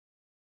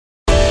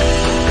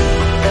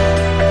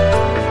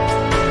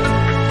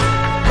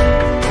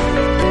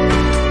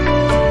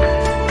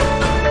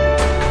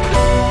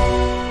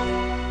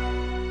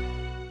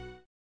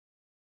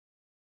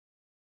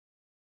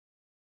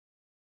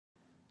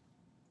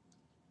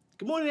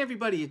Good morning,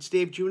 everybody. It's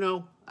Dave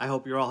Juno. I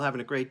hope you're all having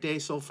a great day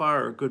so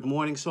far, or good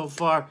morning so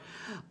far.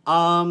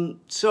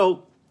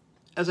 So,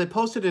 as I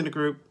posted in a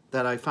group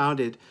that I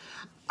founded,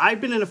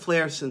 I've been in a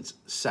flare since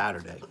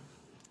Saturday.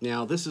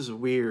 Now, this is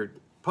weird.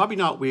 Probably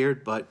not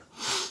weird, but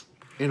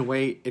in a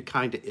way, it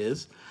kind of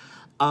is.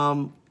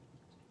 And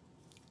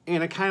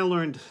I kind of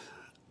learned,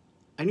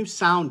 I knew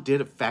sound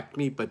did affect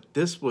me, but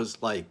this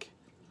was like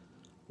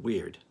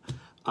weird.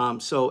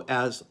 So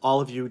as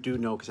all of you do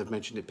know, because I've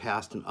mentioned it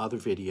past in other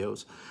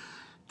videos,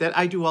 that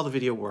I do all the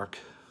video work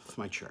for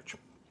my church.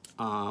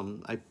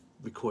 I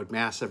record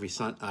Mass every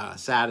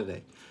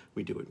Saturday.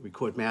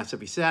 Record Mass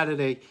every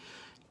Saturday,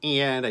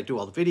 and I do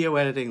all the video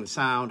editing, the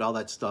sound, all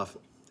that stuff.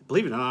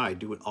 Believe it or not, I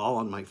do it all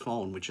on my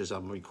phone, which is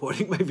I'm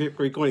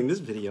recording this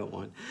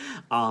video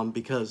on,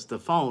 because the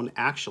phone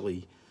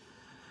actually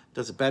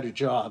does a better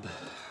job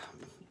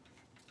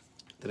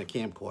than a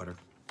camcorder,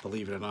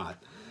 believe it or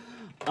not.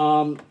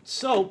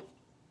 So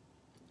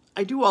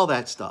I do all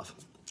that stuff,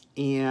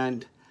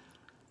 and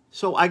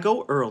so I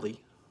go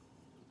early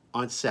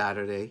on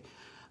Saturday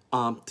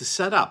to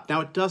set up.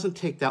 Now, it doesn't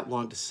take that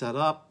long to set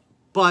up,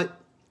 but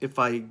if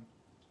I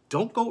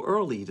don't go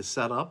early to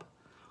set up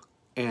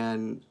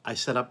and I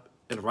set up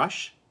in a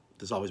rush,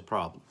 there's always a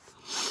problem.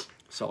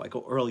 So I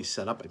go early,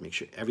 set up, I make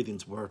sure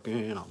everything's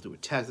working, I'll do a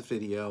test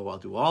video, I'll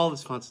do all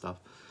this fun stuff,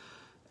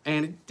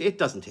 and it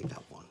doesn't take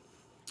that long.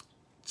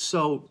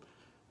 So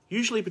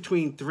usually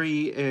between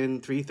 3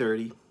 and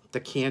 3:30, the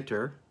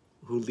cantor,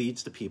 who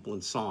leads the people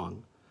in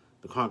song,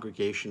 the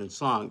congregation in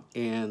song,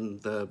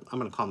 and I'm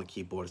going to call him the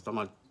keyboardist. I'm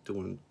not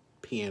doing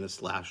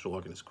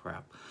pianist/organist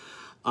crap,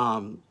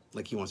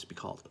 like he wants to be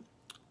called.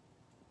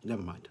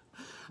 Never mind.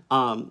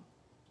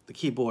 The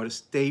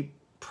keyboardist, they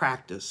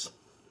practice.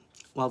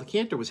 While the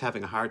cantor was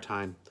having a hard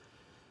time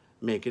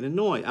making a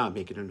noise.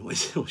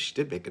 Oh, she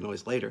did make a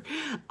noise later.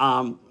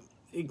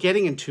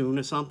 Getting in tune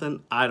or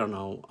something, I don't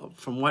know.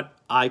 From what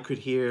I could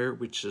hear,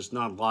 which is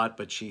not a lot,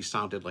 but she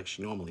sounded like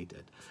she normally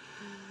did.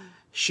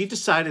 She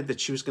decided that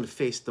she was going to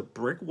face the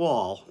brick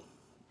wall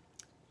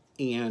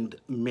and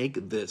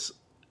make this.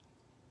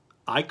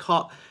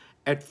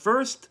 At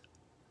first,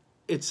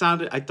 it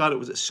sounded, I thought it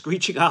was a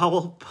screeching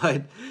owl,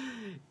 but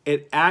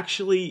it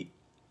actually,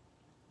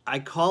 I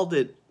called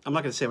it, I'm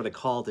not going to say what I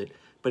called it,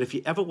 but if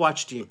you ever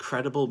watched The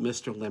Incredible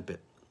Mr. Limpet,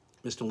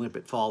 Mr.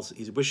 Limpet falls,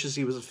 he wishes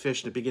he was a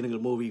fish in the beginning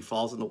of the movie, he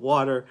falls in the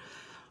water,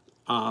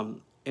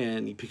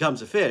 and he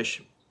becomes a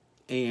fish,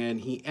 and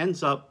he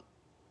ends up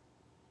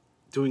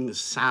doing the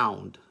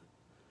sound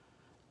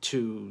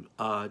to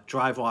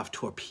drive off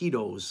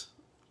torpedoes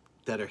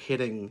that are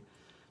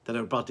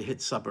about to hit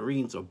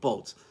submarines or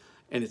boats.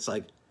 And it's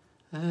like,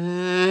 well,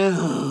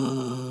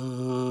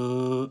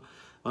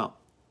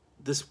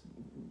 this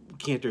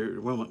cantor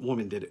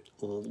woman did it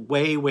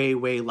way, way,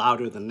 way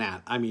louder than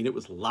that. I mean, it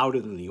was louder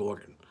than the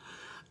organ.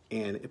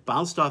 And it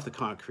bounced off the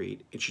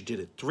concrete, and she did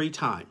it 3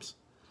 times.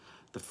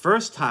 The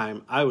first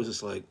time, I was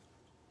just like,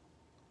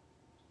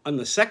 on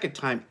the second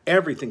time,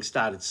 everything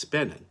started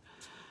spinning.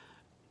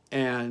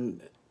 And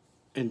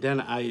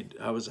then I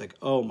was like,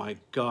 oh my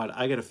God,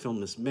 I got to film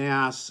this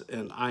Mass,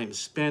 and I'm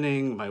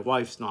spinning. My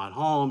wife's not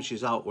home.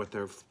 She's out with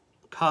her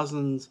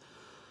cousins.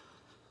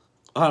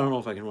 I don't know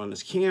if I can run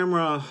this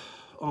camera.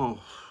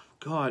 Oh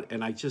God.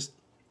 And I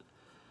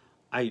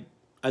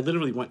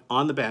literally went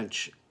on the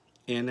bench,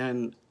 and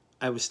then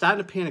I was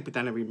starting to panic, but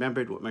then I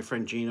remembered what my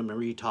friend Gina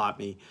Marie taught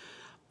me.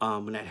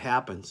 When that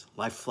happens,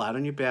 lie flat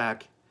on your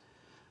back,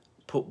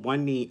 put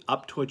one knee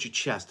up towards your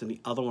chest and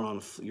the other one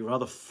on your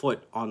other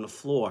foot on the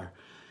floor,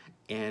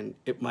 and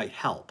it might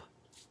help.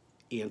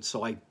 And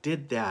so I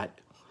did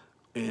that,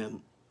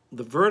 and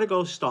the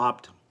vertigo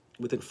stopped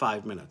within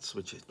 5 minutes,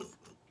 which is,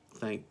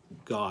 thank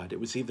God. It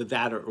was either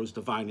that or it was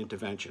divine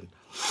intervention.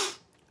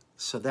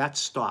 So that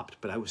stopped,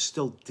 but I was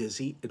still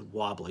dizzy and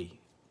wobbly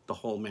the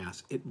whole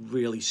Mass. It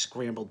really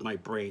scrambled my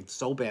brain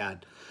so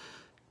bad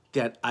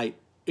that I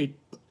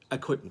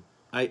couldn't.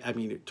 I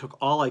mean, it took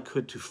all I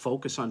could to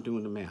focus on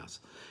doing the Mass.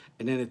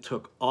 And then it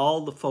took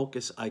all the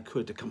focus I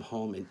could to come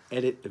home and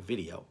edit the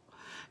video.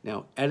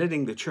 Now,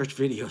 editing the church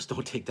videos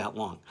don't take that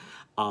long,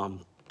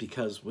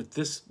 because with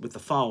the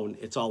phone,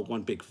 it's all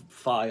one big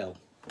file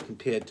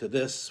compared to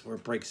this, where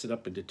it breaks it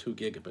up into 2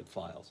 gigabit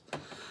files.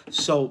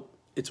 So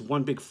it's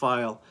one big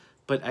file,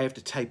 but I have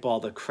to type all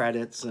the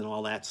credits and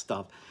all that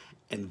stuff.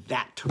 And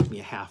that took me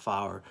a half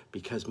hour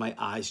because my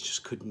eyes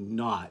just could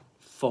not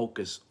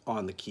focus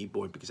on the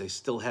keyboard because I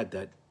still had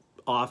that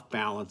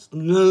off-balance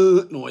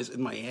noise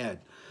in my head.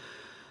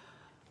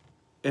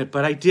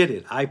 But I did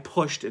it. I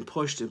pushed and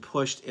pushed and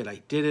pushed, and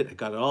I did it. I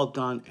got it all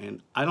done,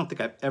 and I don't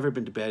think I've ever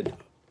been to bed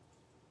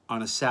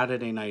on a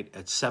Saturday night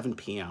at 7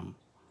 p.m.,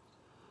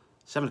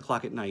 7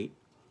 o'clock at night,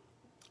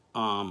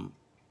 in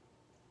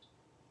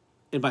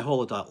my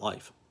whole adult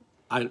life.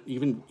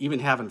 Even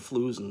having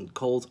flus and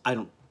colds,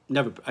 I'd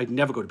never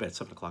go to bed at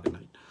 7 o'clock at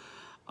night.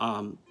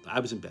 I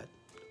was in bed.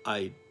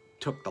 I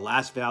took the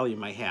last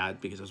Valium I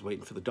had because I was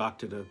waiting for the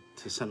doctor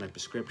to send my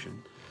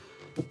prescription,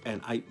 and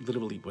I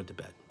literally went to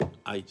bed.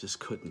 I just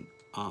couldn't.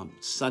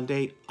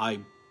 Sunday, I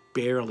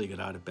barely got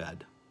out of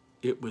bed.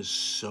 It was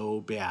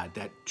so bad.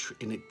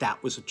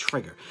 That was a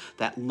trigger.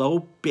 That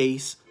low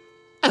bass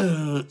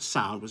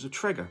sound was a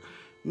trigger.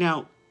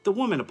 Now, the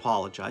woman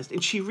apologized,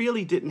 and she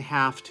really didn't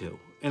have to.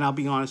 And I'll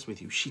be honest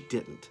with you, she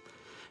didn't.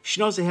 She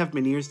knows I have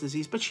Meniere's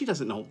disease, but she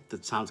doesn't know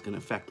that sound's going to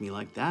affect me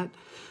like that.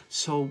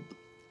 So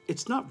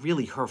it's not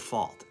really her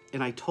fault.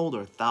 And I told her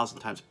 1,000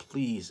 times,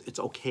 please, it's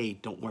okay.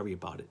 Don't worry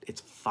about it.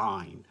 It's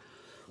fine.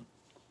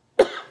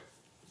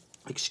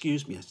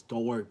 Excuse me. I said,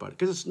 don't worry about it.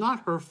 Because it's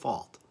not her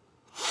fault.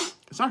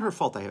 It's not her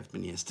fault I have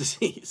Meniere's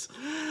disease.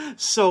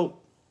 So,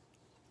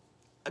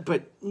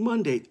 but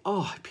Monday,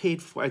 I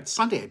paid for it.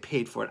 Sunday, I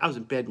paid for it. I was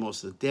in bed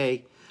most of the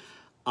day.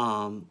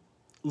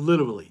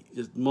 Literally,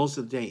 most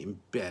of the day in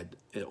bed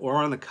or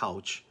on the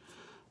couch.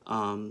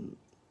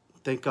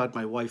 Thank God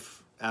my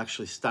wife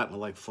actually started to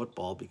like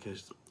football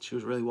because she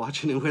was really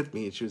watching it with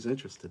me and she was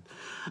interested.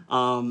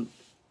 And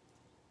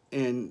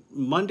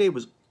Monday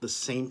was the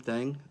same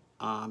thing,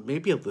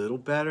 maybe a little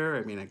better.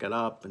 I mean, I got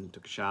up and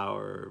took a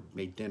shower,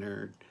 made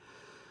dinner.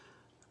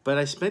 But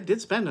I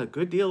did spend a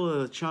good deal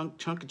of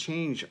chunk of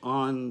change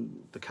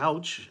on the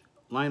couch,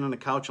 lying on the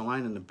couch and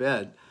lying in the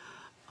bed.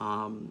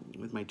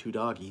 With my 2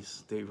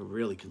 doggies. They were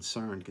really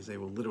concerned because they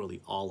were literally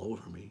all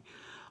over me.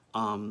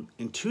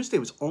 And Tuesday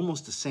was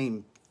almost the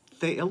same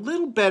thing. A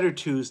little better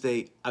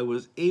Tuesday. I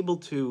was able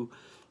to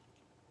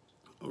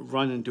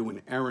run and do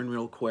an errand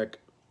real quick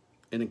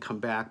and then come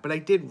back. But I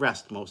did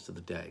rest most of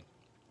the day.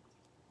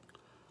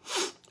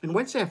 And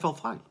Wednesday I felt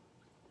fine.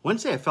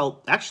 Wednesday I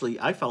felt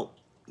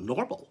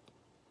normal.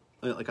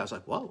 Like I was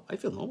like, whoa, I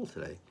feel normal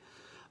today.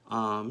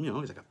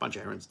 Because I got a bunch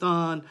of errands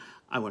done.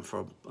 I went for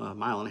a 1.5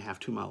 mile,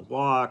 2-mile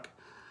walk.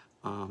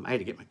 I had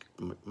to get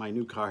my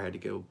new car had to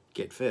go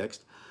get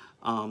fixed.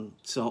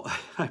 So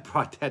I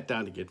brought that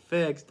down to get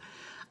fixed.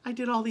 I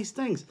did all these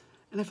things,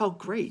 and I felt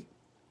great.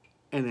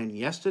 And then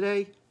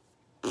yesterday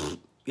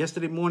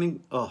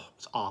morning,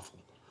 it's awful.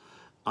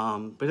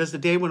 But as the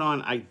day went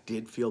on, I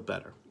did feel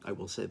better. I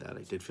will say that.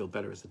 I did feel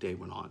better as the day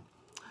went on.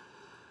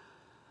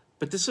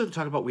 But this is what I'm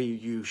talking about where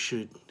you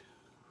should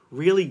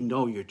really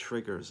know your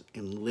triggers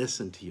and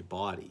listen to your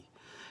body.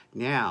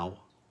 Now,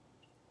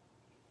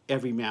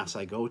 every mass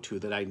I go to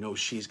that I know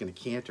she's going to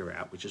canter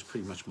at, which is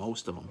pretty much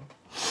most of them,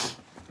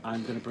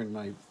 I'm going to bring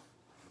my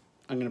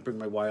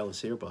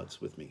wireless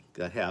earbuds with me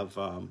that have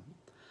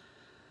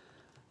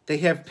they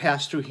have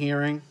pass-through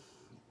hearing,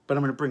 but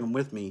I'm going to bring them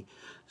with me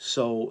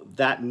so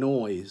that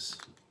noise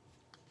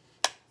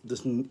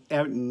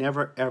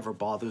never ever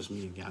bothers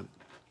me again.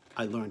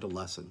 I learned a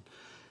lesson.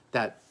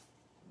 That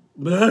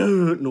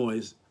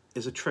noise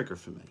is a trigger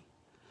for me.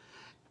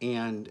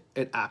 And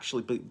it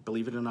actually,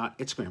 believe it or not,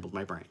 it scrambled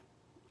my brain.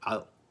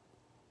 I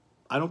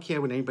don't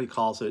care what anybody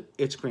calls it,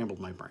 it scrambled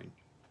my brain.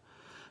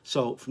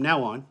 So from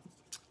now on,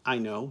 I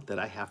know that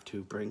I have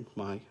to bring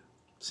my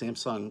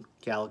Samsung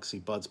Galaxy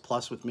Buds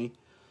Plus with me.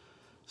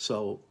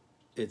 So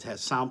it has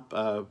sound,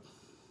 I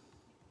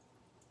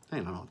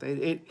don't know,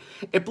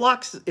 it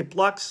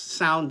blocks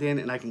sound in,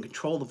 and I can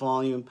control the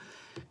volume,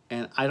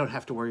 and I don't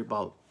have to worry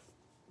about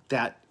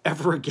that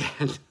ever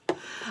again.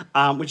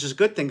 Which is a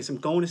good thing because I'm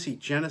going to see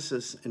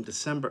Genesis in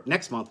December,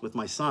 next month, with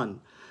my son,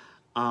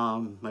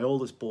 my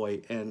oldest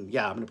boy. And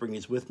yeah, I'm going to bring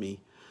these with me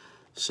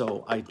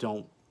so I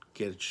don't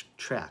get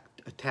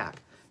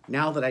attacked.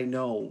 Now that I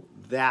know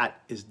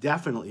that is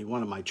definitely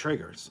one of my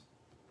triggers,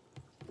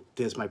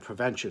 there's my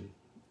prevention,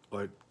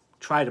 or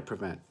try to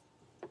prevent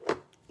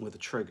with the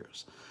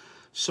triggers.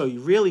 So you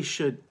really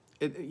should,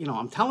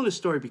 I'm telling this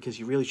story because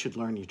you really should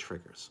learn your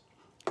triggers.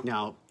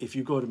 Now, if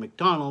you go to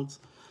McDonald's,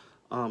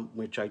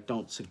 which I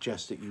don't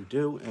suggest that you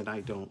do, and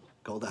I don't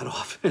go that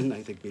often.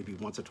 I think maybe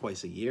once or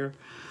twice a year.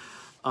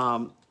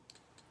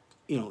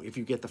 If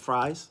you get the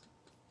fries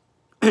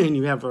and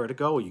you have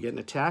vertigo or you get an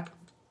attack,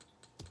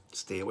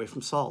 stay away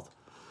from salt.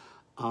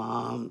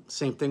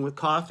 Same thing with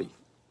coffee.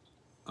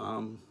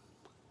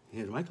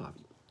 Here's my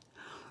coffee.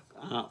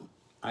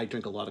 I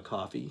drink a lot of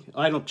coffee.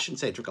 Shouldn't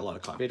say I drink a lot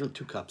of coffee. I drink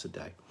 2 cups a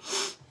day.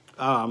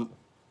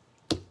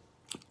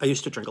 I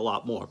used to drink a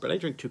lot more, but I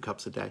drink 2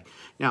 cups a day.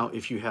 Now,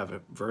 if you have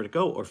a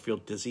vertigo or feel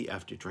dizzy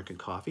after drinking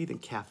coffee, then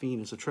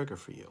caffeine is a trigger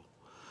for you.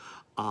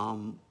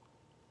 And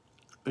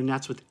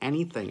that's with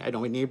anything. I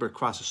know a neighbor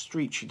across the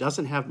street, she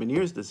doesn't have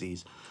Meniere's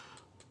disease,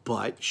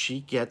 but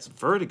she gets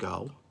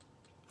vertigo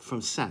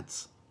from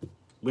scents,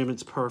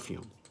 women's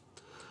perfume,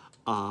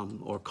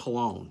 or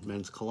cologne,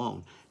 men's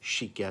cologne.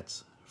 She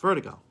gets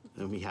vertigo.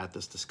 And we had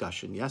this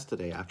discussion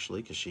yesterday,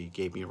 actually, because she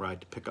gave me a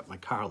ride to pick up my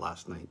car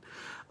last night.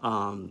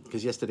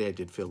 Because yesterday I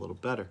did feel a little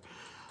better.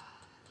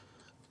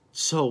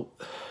 So,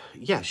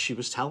 yeah, she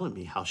was telling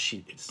me how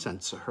she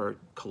scents her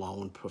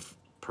cologne,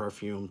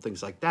 perfume,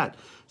 things like that.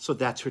 So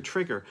that's her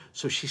trigger.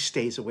 So she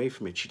stays away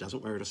from it. She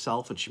doesn't wear it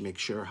herself, and she makes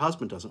sure her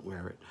husband doesn't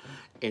wear it.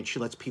 And she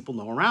lets people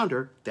know around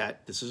her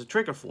that this is a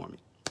trigger for me.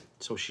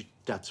 So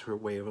that's her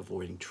way of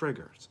avoiding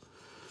triggers.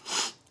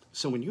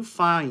 So when you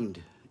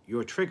find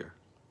your trigger,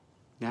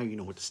 now you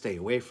know what to stay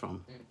away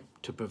from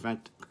to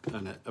prevent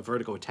a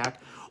vertigo attack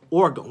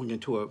or going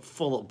into a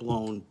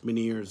full-blown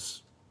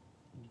Meniere's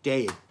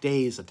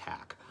days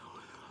attack.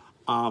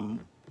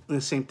 And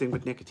the same thing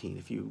with nicotine.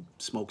 If you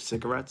smoke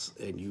cigarettes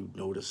and you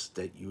notice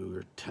that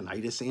your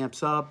tinnitus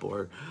amps up,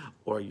 or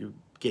you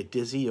get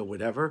dizzy or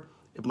whatever,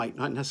 it might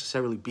not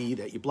necessarily be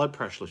that your blood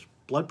pressure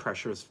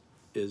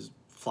is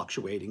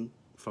fluctuating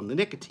from the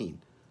nicotine.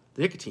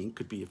 The nicotine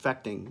could be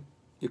affecting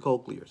your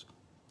cochlears.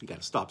 You got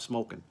to stop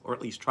smoking, or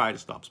at least try to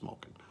stop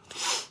smoking,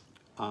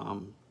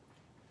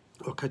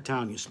 or cut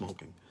down your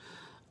smoking.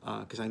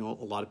 Because I know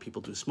a lot of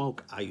people do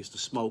smoke. I used to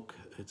smoke.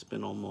 It's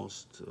been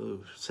almost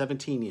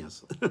 17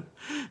 years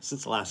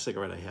since the last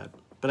cigarette I had.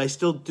 But I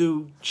still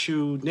do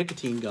chew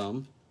nicotine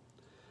gum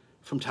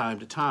from time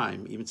to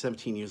time, even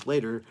 17 years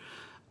later,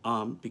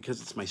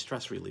 because it's my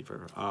stress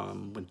reliever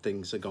when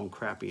things are going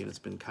crappy and it's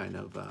been kind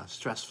of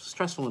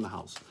stressful in the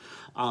house.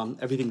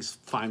 Everything's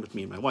fine with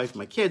me and my wife and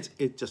my kids.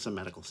 It's just some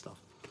medical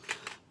stuff.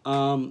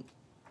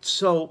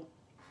 So,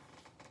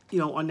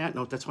 on that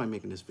note, that's why I'm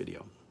making this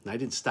video. And I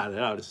didn't start it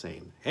out as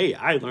saying, hey,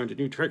 I learned a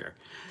new trigger.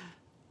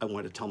 I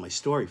wanted to tell my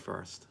story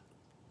first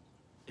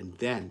and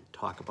then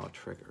talk about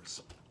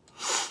triggers.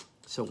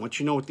 So once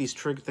you know what these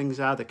trigger things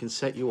are that can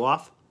set you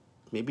off,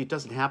 maybe it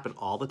doesn't happen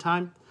all the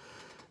time,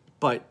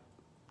 but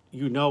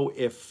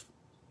if,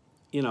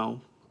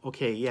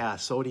 okay, yeah,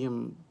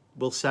 sodium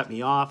will set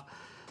me off,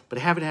 but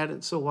I haven't had it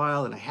in so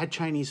while, and I had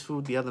Chinese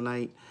food the other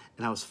night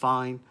and I was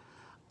fine.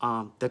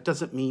 That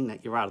doesn't mean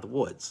that you're out of the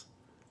woods.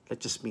 That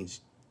just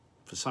means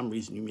for some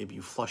reason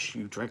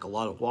you drank a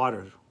lot of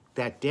water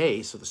that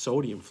day, so the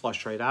sodium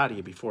flushed right out of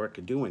you before it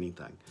could do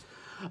anything.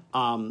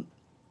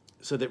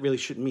 So that really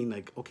shouldn't mean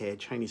like, okay, I had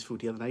Chinese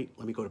food the other night,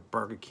 let me go to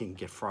Burger King and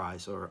get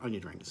fries or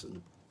onion rings,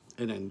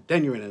 and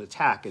then you're in an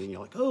attack, and then you're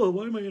like, oh,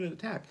 why am I in an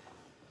attack?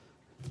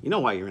 You know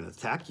why you're in an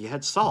attack. You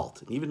had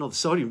salt, and even though the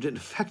sodium didn't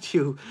affect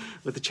you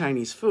with the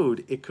Chinese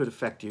food, it could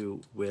affect you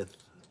with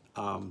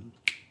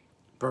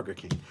Burger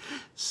King.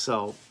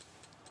 So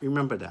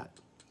remember that.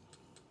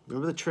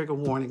 Remember the trigger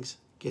warnings.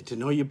 Get to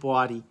know your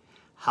body,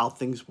 how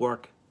things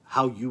work,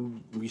 how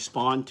you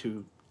respond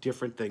to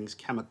different things,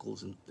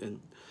 chemicals and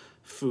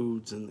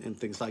foods and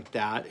things like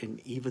that,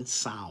 and even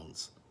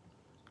sounds.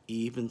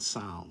 Even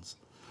sounds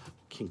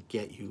can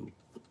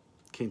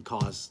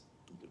cause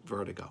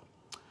vertigo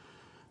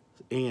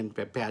and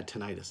bad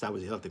tinnitus. That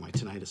was the other thing. My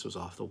tinnitus was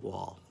off the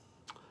wall.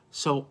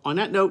 So on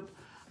that note,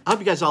 I hope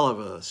you guys all have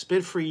a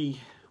spit-free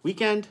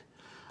weekend.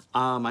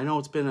 I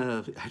know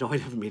I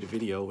haven't made a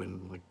video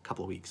in like a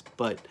couple of weeks,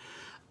 but,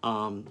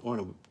 or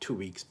in 2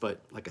 weeks, but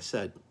like I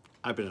said,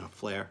 I've been in a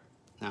flare.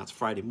 Now it's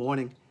Friday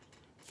morning.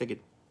 Figured,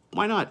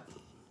 why not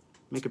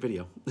make a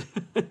video?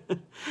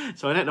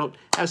 So on that note,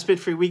 have a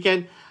spit-free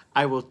weekend.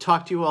 I will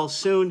talk to you all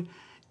soon.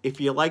 If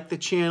you like the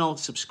channel,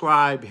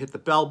 subscribe, hit the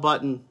bell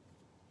button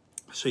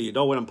so you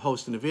know when I'm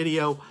posting a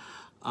video.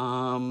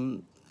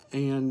 One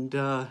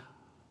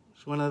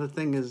other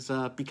thing is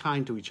be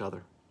kind to each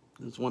other.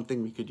 There's one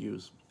thing we could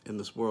use in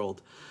this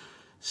world,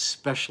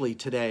 especially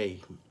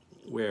today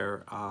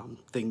where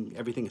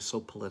everything is so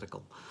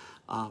political.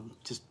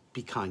 Just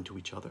be kind to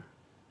each other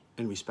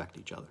and respect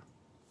each other.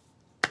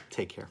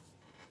 Take care.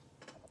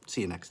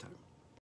 See you next time.